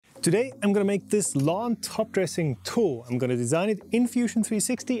Today, I'm going to make this lawn top dressing tool. I'm going to design it in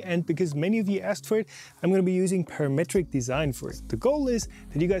Fusion360, and because many of you asked for it, I'm going to be using Parametric design for it. The goal is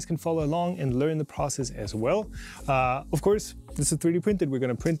that you guys can follow along and learn the process as well. Of course, this is 3D printed. We're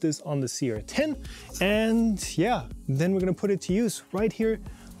going to print this on the CR-10, and yeah, then we're going to put it to use right here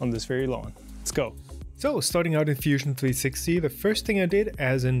on this very lawn. Let's go. So starting out in Fusion360, the first thing I did,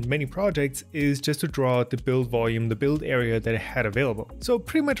 as in many projects, is just to draw the build volume, the build area that I had available. So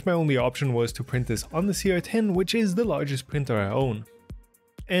pretty much my only option was to print this on the CR-10, which is the largest printer I own.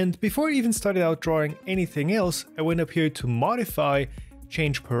 And before I even started out drawing anything else, I went up here to modify,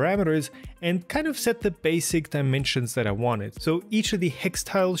 change parameters, and kind of set the basic dimensions that I wanted. So each of the hex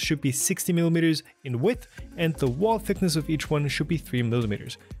tiles should be 60mm in width, and the wall thickness of each one should be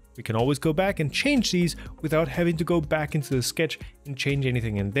 3mm. We can always go back and change these without having to go back into the sketch and change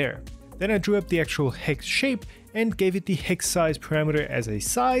anything in there. Then I drew up the actual hex shape and gave it the hex size parameter as a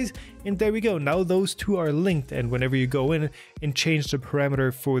size, and there we go. Now those two are linked, and whenever you go in and change the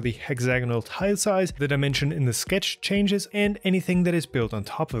parameter for the hexagonal tile size, the dimension in the sketch changes and anything that is built on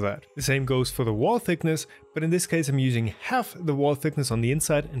top of that. The same goes for the wall thickness, but in this case I'm using half the wall thickness on the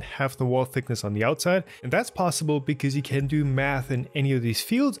inside and half the wall thickness on the outside, and that's possible because you can do math in any of these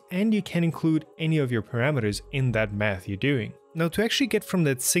fields and you can include any of your parameters in that math you're doing. Now, to actually get from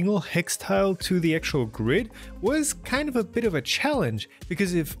that single hex tile to the actual grid was kind of a bit of a challenge,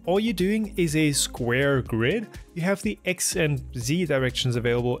 because if all you're doing is a square grid, you have the X and Z directions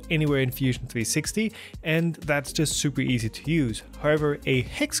available anywhere in Fusion360, and that's just super easy to use. However, a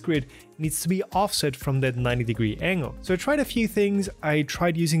hex grid needs to be offset from that 90-degree angle. So I tried a few things. I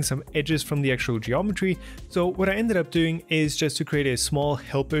tried using some edges from the actual geometry. So what I ended up doing is just to create a small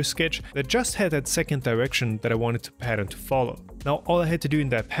helper sketch that just had that second direction that I wanted the pattern to follow. Now all I had to do in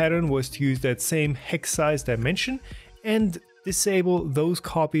that pattern was to use that same hex size dimension and disable those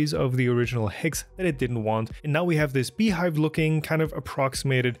copies of the original hex that I didn't want. And now we have this beehive looking kind of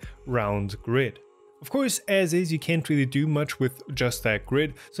approximated round grid. Of course, as is, you can't really do much with just that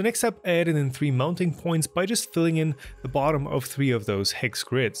grid. So next up, I added in 3 mounting points by just filling in the bottom of 3 of those hex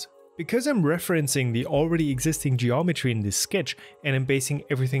grids. Because I'm referencing the already existing geometry in this sketch and I'm basing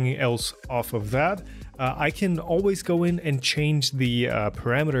everything else off of that, I can always go in and change the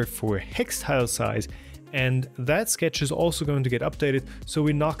parameter for hex tile size, and that sketch is also going to get updated, so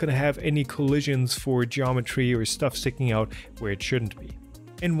we're not going to have any collisions for geometry or stuff sticking out where it shouldn't be.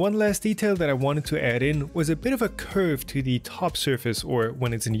 And one last detail that I wanted to add in was a bit of a curve to the top surface, or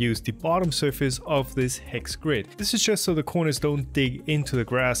when it's in use, the bottom surface of this hex grid. This is just so the corners don't dig into the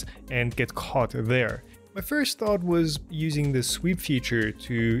grass and get caught there. My first thought was using the sweep feature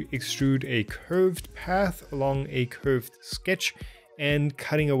to extrude a curved path along a curved sketch and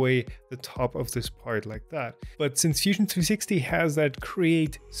cutting away the top of this part like that. But since Fusion360 has that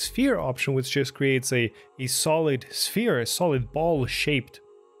create sphere option, which just creates a solid sphere, a solid ball shaped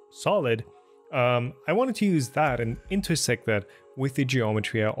solid, I wanted to use that and intersect that with the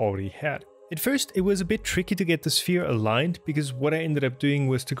geometry I already had. At first, it was a bit tricky to get the sphere aligned, because what I ended up doing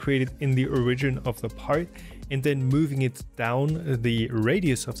was to create it in the origin of the part and then moving it down the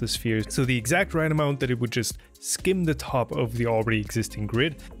radius of the sphere, so the exact right amount that it would just skim the top of the already existing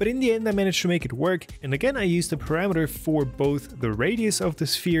grid. But in the end, I managed to make it work, and again I used the parameter for both the radius of the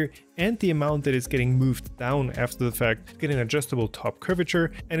sphere and the amount that is getting moved down after the fact to get an adjustable top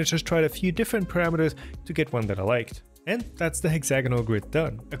curvature, and I just tried a few different parameters to get one that I liked. And that's the hexagonal grid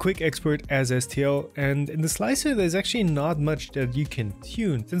done. A quick export as STL, and in the slicer there's actually not much that you can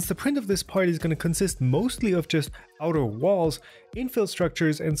tune, since the print of this part is going to consist mostly of just outer walls. Infill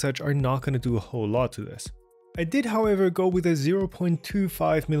structures and such are not going to do a whole lot to this. I did, however, go with a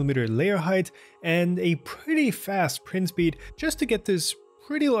 0.25mm layer height and a pretty fast print speed just to get this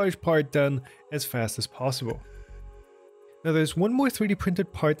pretty large part done as fast as possible. Now there's one more 3D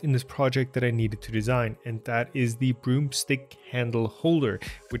printed part in this project that I needed to design, and that is the broomstick handle holder,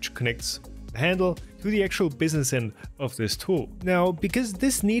 which connects the handle to the actual business end of this tool. Now, because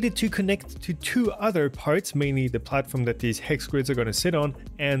this needed to connect to 2 other parts, mainly the platform that these hex grids are going to sit on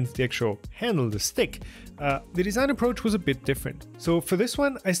and the actual handle, the stick, the design approach was a bit different. So for this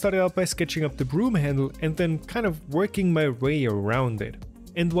one, I started out by sketching up the broom handle and then kind of working my way around it.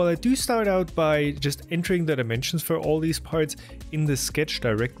 And while I do start out by just entering the dimensions for all these parts in the sketch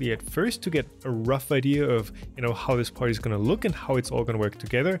directly at first to get a rough idea of, how this part is going to look and how it's all going to work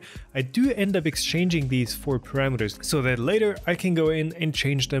together, I do end up exchanging these 4 parameters so that later I can go in and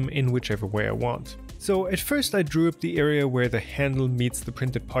change them in whichever way I want. So at first I drew up the area where the handle meets the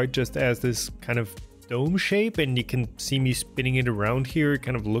printed part just as this kind of dome shape, and you can see me spinning it around here,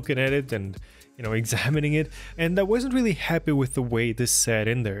 kind of looking at it and examining it, and I wasn't really happy with the way this sat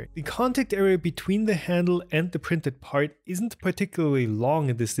in there. The contact area between the handle and the printed part isn't particularly long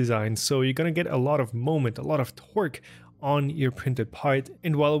in this design, so you're gonna get a lot of moment, a lot of torque on your printed part.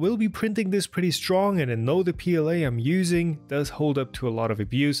 And while I will be printing this pretty strong and I know the PLA I'm using does hold up to a lot of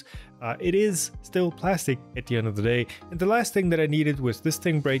abuse, it is still plastic at the end of the day. And the last thing that I needed was this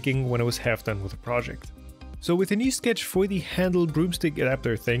thing breaking when I was half done with the project. So with the new sketch for the handle broomstick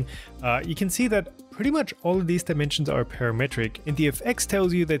adapter thing, you can see that pretty much all of these dimensions are parametric, and the FX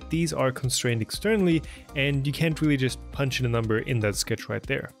tells you that these are constrained externally and you can't really just punch in a number in that sketch right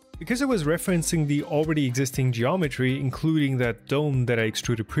there. Because I was referencing the already existing geometry, including that dome that I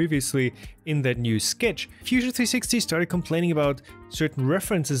extruded previously in that new sketch, Fusion360 started complaining about certain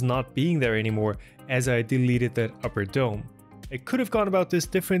references not being there anymore as I deleted that upper dome. I could have gone about this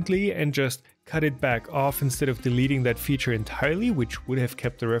differently and just cut it back off instead of deleting that feature entirely, which would have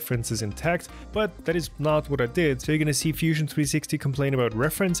kept the references intact, but that is not what I did. So you're gonna see Fusion360 complain about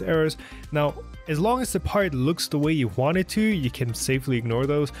reference errors. Now, as long as the part looks the way you want it to, you can safely ignore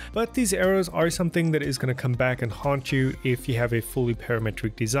those, but these errors are something that is gonna come back and haunt you if you have a fully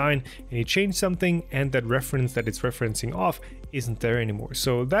parametric design and you change something and that reference that it's referencing off isn't there anymore.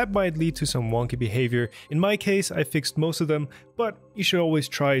 So that might lead to some wonky behavior. In my case, I fixed most of them, but you should always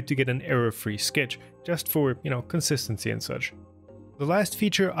try to get an error-free sketch, just for, consistency and such. The last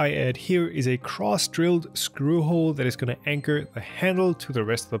feature I add here is a cross-drilled screw hole that is going to anchor the handle to the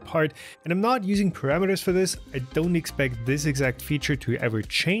rest of the part, and I'm not using parameters for this. I don't expect this exact feature to ever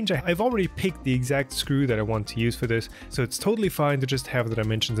change. I've already picked the exact screw that I want to use for this, so it's totally fine to just have the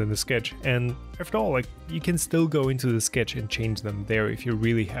dimensions in the sketch, and after all, you can still go into the sketch and change them there if you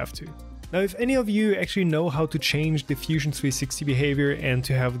really have to. Now, if any of you actually know how to change the Fusion360 behavior and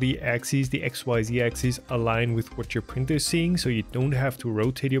to have the axes, the XYZ axes, align with what your printer is seeing so you don't have to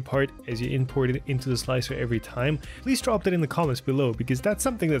rotate your part as you import it into the slicer every time, please drop that in the comments below, because that's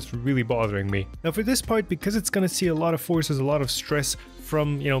something that's really bothering me. Now for this part, because it's going to see a lot of forces, a lot of stress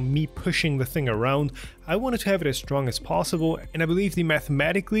from, me pushing the thing around, I wanted to have it as strong as possible, and I believe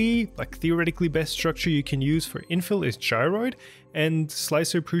the theoretically best structure you can use for infill is gyroid, and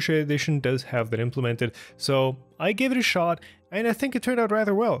Slicer Prusa Edition does have that implemented, so I gave it a shot, and I think it turned out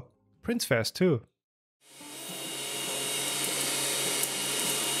rather well. Prints fast too.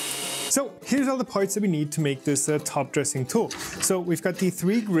 So here's all the parts that we need to make this top dressing tool. So we've got the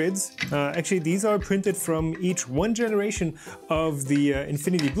 3 grids. Actually, these are printed from each one generation of the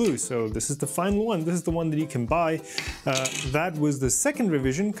Infinity Blue. So this is the final one. This is the one that you can buy. That was the second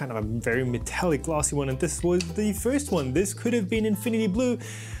revision, kind of a very metallic glossy one. And this was the first one. This could have been Infinity Blue,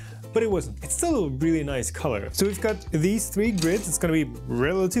 but it wasn't. It's still a really nice color. So we've got these 3 grids. It's gonna be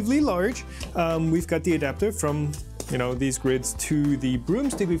relatively large. We've got the adapter from these grids to the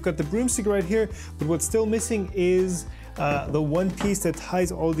broomstick. We've got the broomstick right here, but what's still missing is the one piece that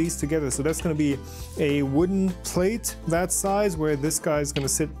ties all these together. So that's going to be a wooden plate that size, where this guy is going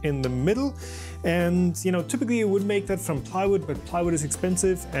to sit in the middle. And typically you would make that from plywood, but plywood is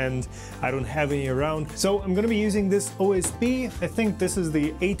expensive and I don't have any around. So I'm going to be using this OSB. I think this is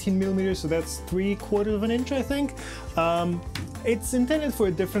the 18 millimeters, so that's 3/4 of an inch, I think. It's intended for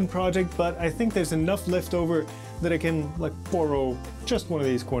a different project, but I think there's enough left over that I can borrow just one of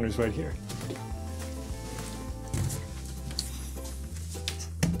these corners right here.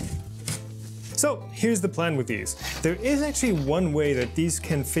 So here's the plan with these. There is actually one way that these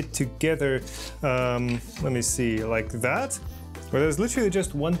can fit together, let me see, like that, where there's literally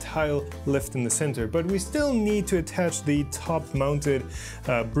just one tile left in the center, but we still need to attach the top mounted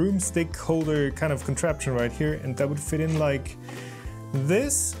broomstick holder kind of contraption right here, and that would fit in like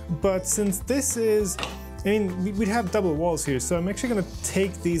this. But since this is, we'd have double walls here, so I'm actually gonna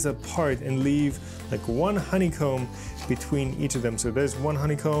take these apart and leave like one honeycomb between each of them. So there's one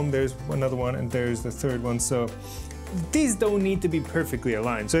honeycomb, there's another one, and there's the third one. So these don't need to be perfectly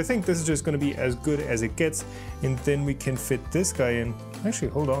aligned. So I think this is just gonna be as good as it gets, and then we can fit this guy in. Actually,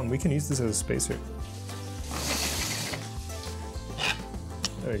 hold on, we can use this as a spacer.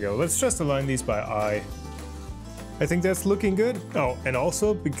 There we go. Let's just align these by eye. I think that's looking good. Oh, and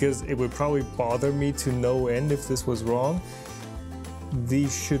also, because it would probably bother me to no end if this was wrong,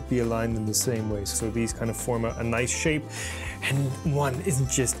 these should be aligned in the same way. So these kind of form a nice shape, and one isn't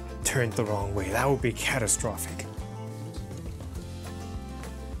just turned the wrong way. That would be catastrophic.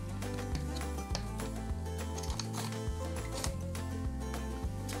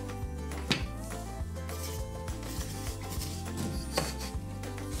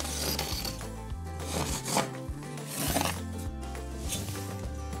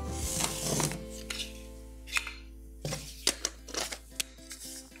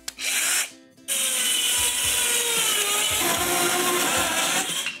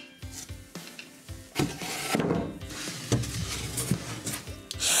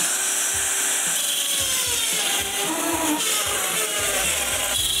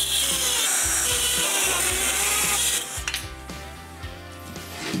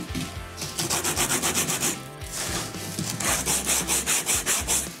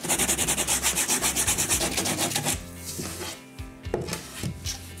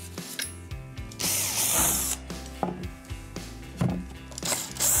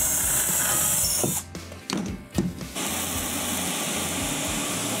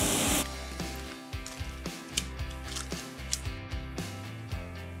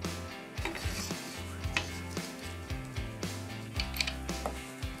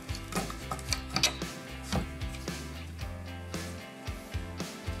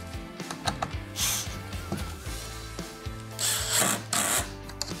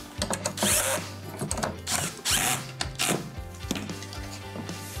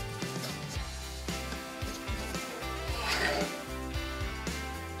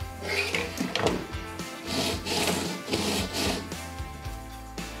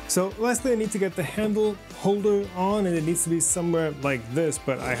 So lastly, I need to get the handle holder on, and it needs to be somewhere like this,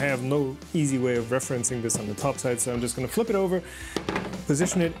 but I have no easy way of referencing this on the top side, so I'm just going to flip it over,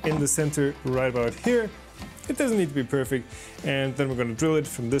 position it in the center right about here. It doesn't need to be perfect, and then we're going to drill it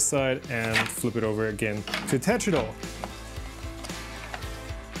from this side and flip it over again to attach it all.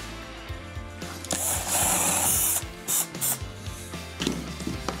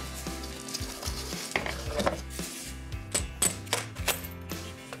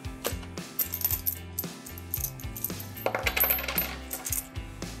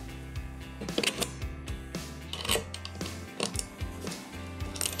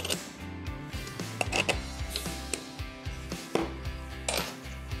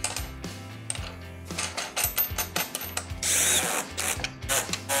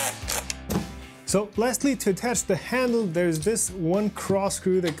 So lastly, to attach the handle, there's this one cross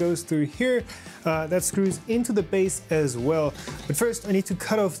screw that goes through here that screws into the base as well. But first I need to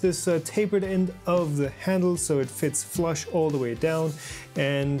cut off this tapered end of the handle so it fits flush all the way down,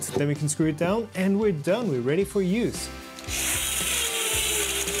 and then we can screw it down and we're done. We're ready for use.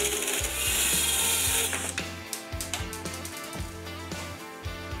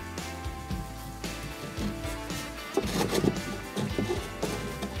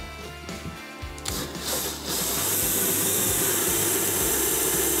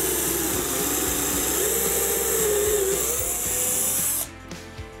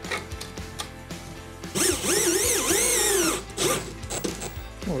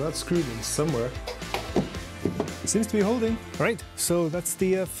 Well, that's screwed in somewhere. Seems to be holding. All right, so that's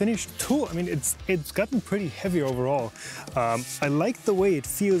the finished tool. I mean, it's gotten pretty heavy overall. I like the way it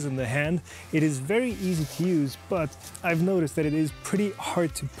feels in the hand. It is very easy to use, but I've noticed that it is pretty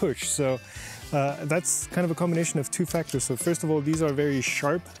hard to push. So that's kind of a combination of two factors. So first of all, these are very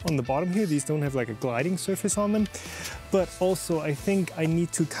sharp on the bottom here. These don't have like a gliding surface on them. But also, I think I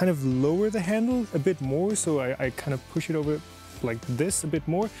need to kind of lower the handle a bit more. So I kind of push it over like this a bit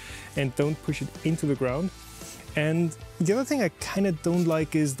more and don't push it into the ground. And the other thing I kind of don't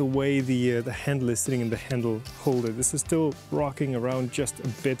like is the way the handle is sitting in the handle holder. This is still rocking around just a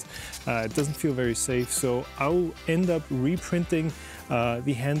bit. It doesn't feel very safe, so I'll end up reprinting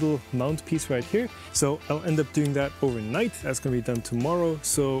the handle mount piece right here. So I'll end up doing that overnight. That's going to be done tomorrow.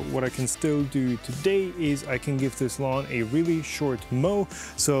 So what I can still do today is I can give this lawn a really short mow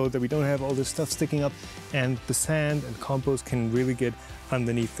so that we don't have all this stuff sticking up, and the sand and compost can really get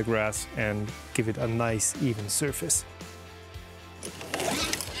underneath the grass and give it a nice even surface.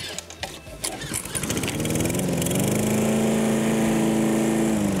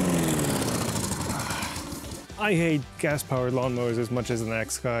 I hate gas-powered lawnmowers as much as an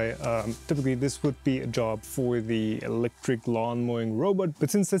axe guy. Typically this would be a job for the electric lawn mowing robot, but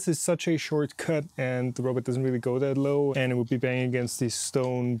since this is such a shortcut and the robot doesn't really go that low and it would be banging against the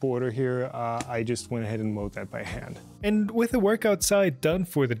stone border here, I just went ahead and mowed that by hand. And with the work outside done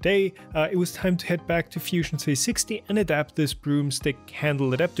for the day, it was time to head back to Fusion360 and adapt this broomstick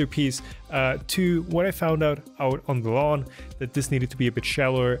handle adapter piece to what I found out on the lawn, that this needed to be a bit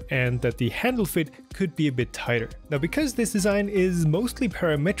shallower and that the handle fit could be a bit tighter. Now, because this design is mostly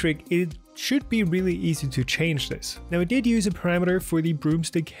parametric, it should be really easy to change this. Now, I did use a parameter for the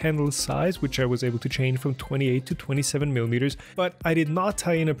broomstick handle size, which I was able to change from 28 to 27 millimeters, but I did not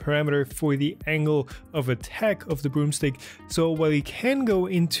tie in a parameter for the angle of attack of the broomstick. So while you can go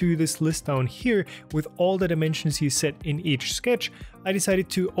into this list down here with all the dimensions you set in each sketch, I decided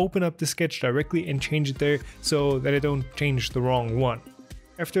to open up the sketch directly and change it there so that I don't change the wrong one.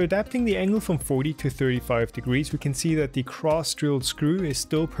 After adapting the angle from 40 to 35 degrees, we can see that the cross-drilled screw is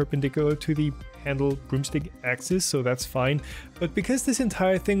still perpendicular to the handle broomstick axis, so that's fine. But because this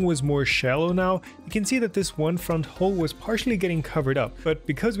entire thing was more shallow now, you can see that this one front hole was partially getting covered up. But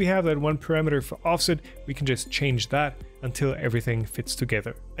because we have that one parameter for offset, we can just change that until everything fits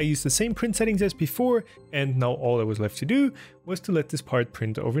together. I used the same print settings as before, and now all that was left to do was to let this part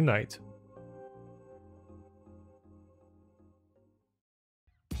print overnight.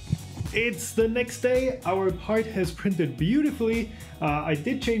 It's the next day, our part has printed beautifully. I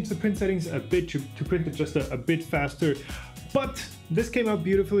did change the print settings a bit to print it just a bit faster, but this came out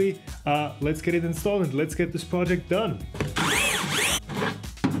beautifully. Let's get it installed and let's get this project done.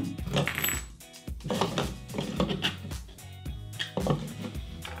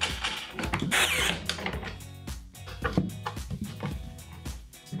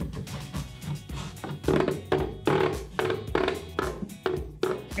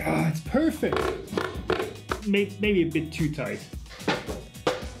 It's perfect. Maybe a bit too tight.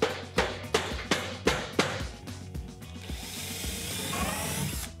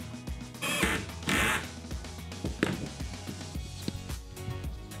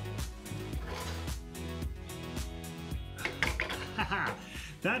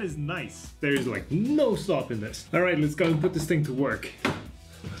 that is nice. There is like no slop in this. All right, let's go and put this thing to work.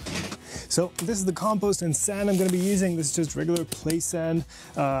 So this is the compost and sand I'm going to be using. This is just regular play sand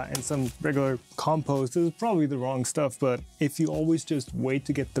and some regular compost. This is probably the wrong stuff, but if you always just wait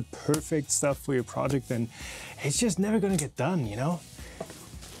to get the perfect stuff for your project, then it's just never going to get done, you know?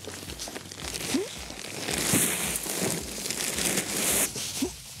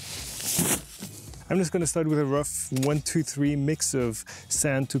 I'm just going to start with a rough 1-2-3 mix of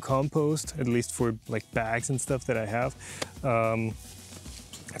sand to compost, at least for like bags and stuff that I have.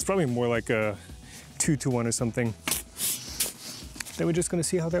 It's probably more like a 2-to-1 or something. Then we're just going to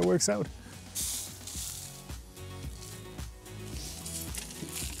see how that works out.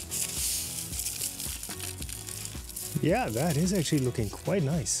 Yeah, that is actually looking quite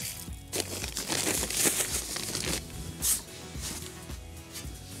nice.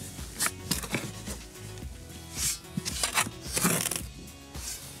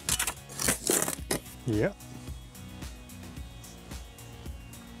 Yeah.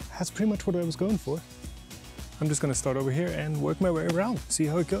 That's pretty much what I was going for. I'm just going to start over here and work my way around, see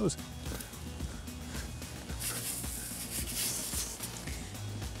how it goes.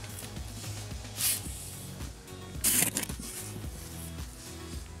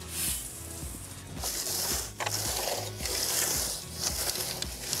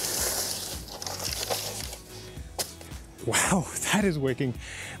 Wow, that is working.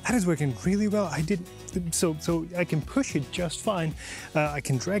 That is working really well. So I can push it just fine. I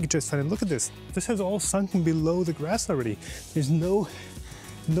can drag it just fine. And look at this. This has all sunken below the grass already. There's no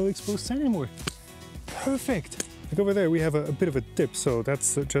exposed sand anymore. Perfect. Like over there, we have a bit of a dip, so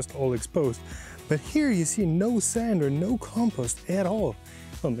that's just all exposed. But here you see no sand or no compost at all.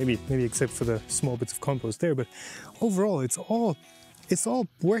 Well, maybe except for the small bits of compost there, but overall, it's all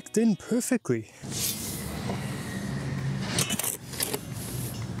worked in perfectly.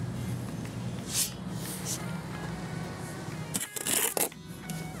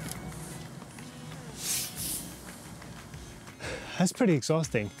 That's pretty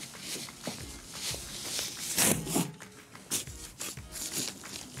exhausting.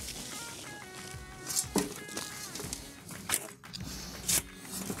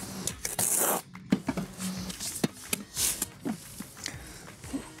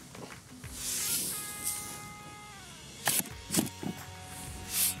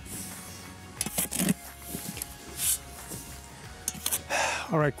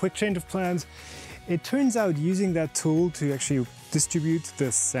 All right, quick change of plans. It turns out using that tool to actually distribute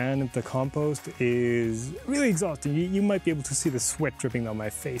the sand and the compost is really exhausting. You might be able to see the sweat dripping down my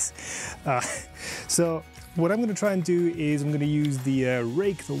face. So what I'm going to try and do is I'm going to use the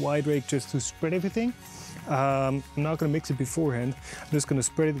rake, the wide rake, just to spread everything. I'm not going to mix it beforehand. I'm just going to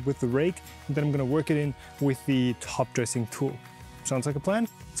spread it with the rake, and then I'm going to work it in with the top dressing tool. Sounds like a plan?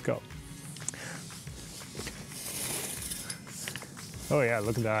 Let's go. Oh yeah,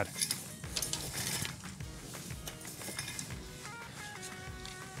 look at that.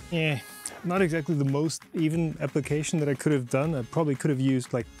 Yeah, not exactly the most even application that I could have done. I probably could have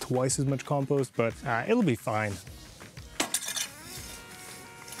used like twice as much compost, but it'll be fine.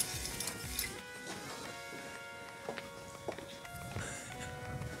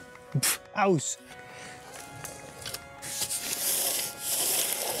 Ouch!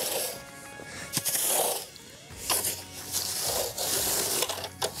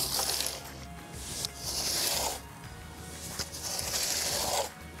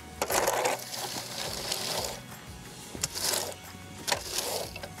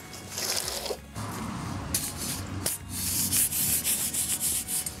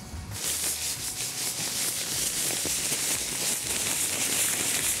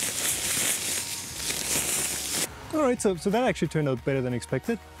 All right, so that actually turned out better than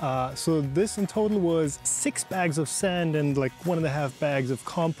expected. So this in total was 6 bags of sand and like 1.5 bags of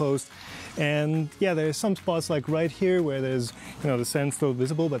compost. And yeah, there's some spots like right here where there's, the sand still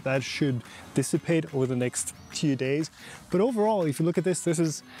visible, but that should dissipate over the next few days. But overall, if you look at this, this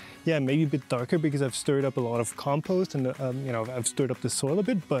is, yeah, maybe a bit darker because I've stirred up a lot of compost and, I've stirred up the soil a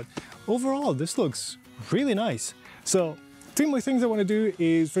bit, but overall, this looks really nice. So 3 more things I want to do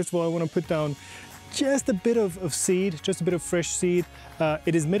is, first of all, I want to put down just a bit of seed, just a bit of fresh seed.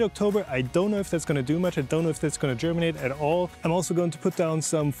 It is mid-October. I don't know if that's going to do much. I don't know if that's going to germinate at all. I'm also going to put down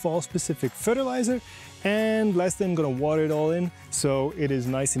some fall-specific fertilizer. And lastly, I'm going to water it all in so it is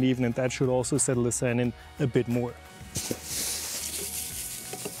nice and even, and that should also settle the sand in a bit more.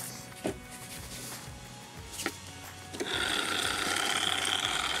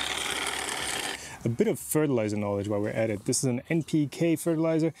 a bit of fertilizer knowledge while we're at it. This is an NPK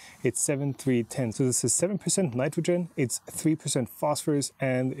fertilizer. It's 7-3-10. So this is 7% nitrogen, it's 3% phosphorus,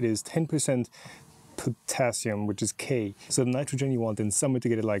 and it is 10% potassium, which is K. So the nitrogen you want in summer to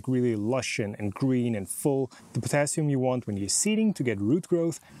get it like really lush and green and full. The potassium you want when you're seeding to get root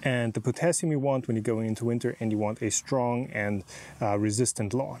growth, and the potassium you want when you're going into winter and you want a strong and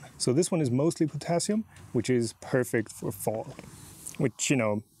resistant lawn. So this one is mostly potassium, which is perfect for fall, which, you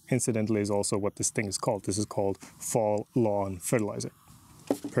know, incidentally is also what this thing is called. This is called fall lawn fertilizer.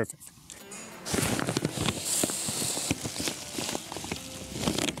 Perfect.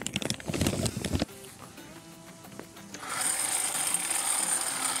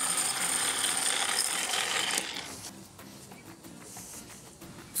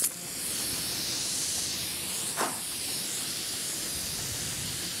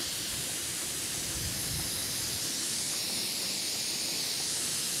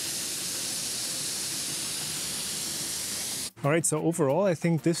 All right, so overall, I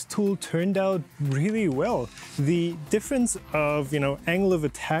think this tool turned out really well. The difference of, angle of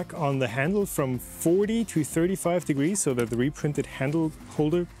attack on the handle from 40 to 35 degrees, so that the reprinted handle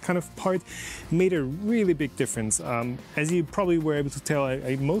holder kind of part, made a really big difference. As you probably were able to tell,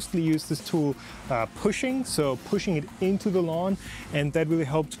 I mostly use this tool pushing it into the lawn, and that really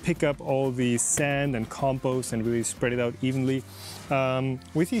helped pick up all the sand and compost and really spread it out evenly.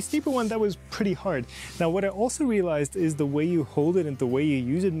 With the steeper one, that was pretty hard. Now, what I also realized is the way you hold it and the way you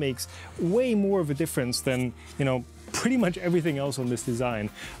use it makes way more of a difference than, pretty much everything else on this design,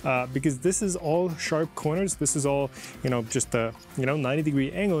 because this is all sharp corners. This is all, just a,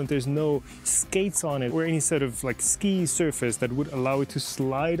 90-degree angle, and there's no skates on it or any sort of like ski surface that would allow it to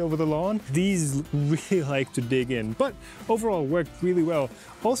slide over the lawn. These really like to dig in, but overall worked really well.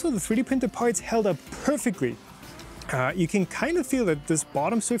 Also, the 3D printed parts held up perfectly. You can kind of feel that this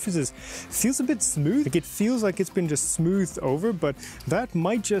bottom surface feels a bit smooth. Like it feels like it's been just smoothed over, but that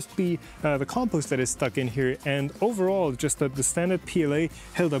might just be the compost that is stuck in here. And overall, just that the standard PLA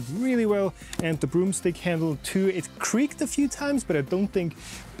held up really well, and the broomstick handle too. It creaked a few times, but I don't think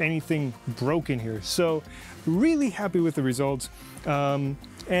anything broke in here. So really happy with the results.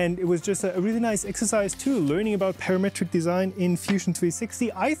 And it was just a really nice exercise too, learning about parametric design in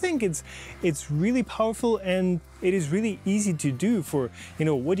Fusion360. I think it's really powerful, and it is really easy to do for,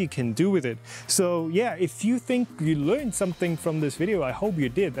 what you can do with it. So yeah, if you think you learned something from this video, I hope you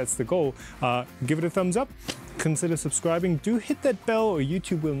did. That's the goal. Give it a thumbs up. Consider subscribing. Do hit that bell, or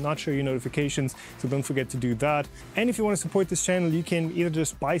YouTube will not show you notifications, so don't forget to do that. And if you want to support this channel, you can either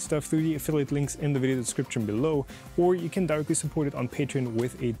just buy stuff through the affiliate links in the video description below, or you can directly support it on Patreon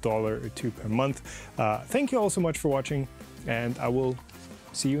with $1 or $2 per month. Thank you all so much for watching, and I will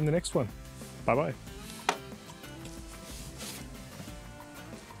see you in the next one. Bye bye.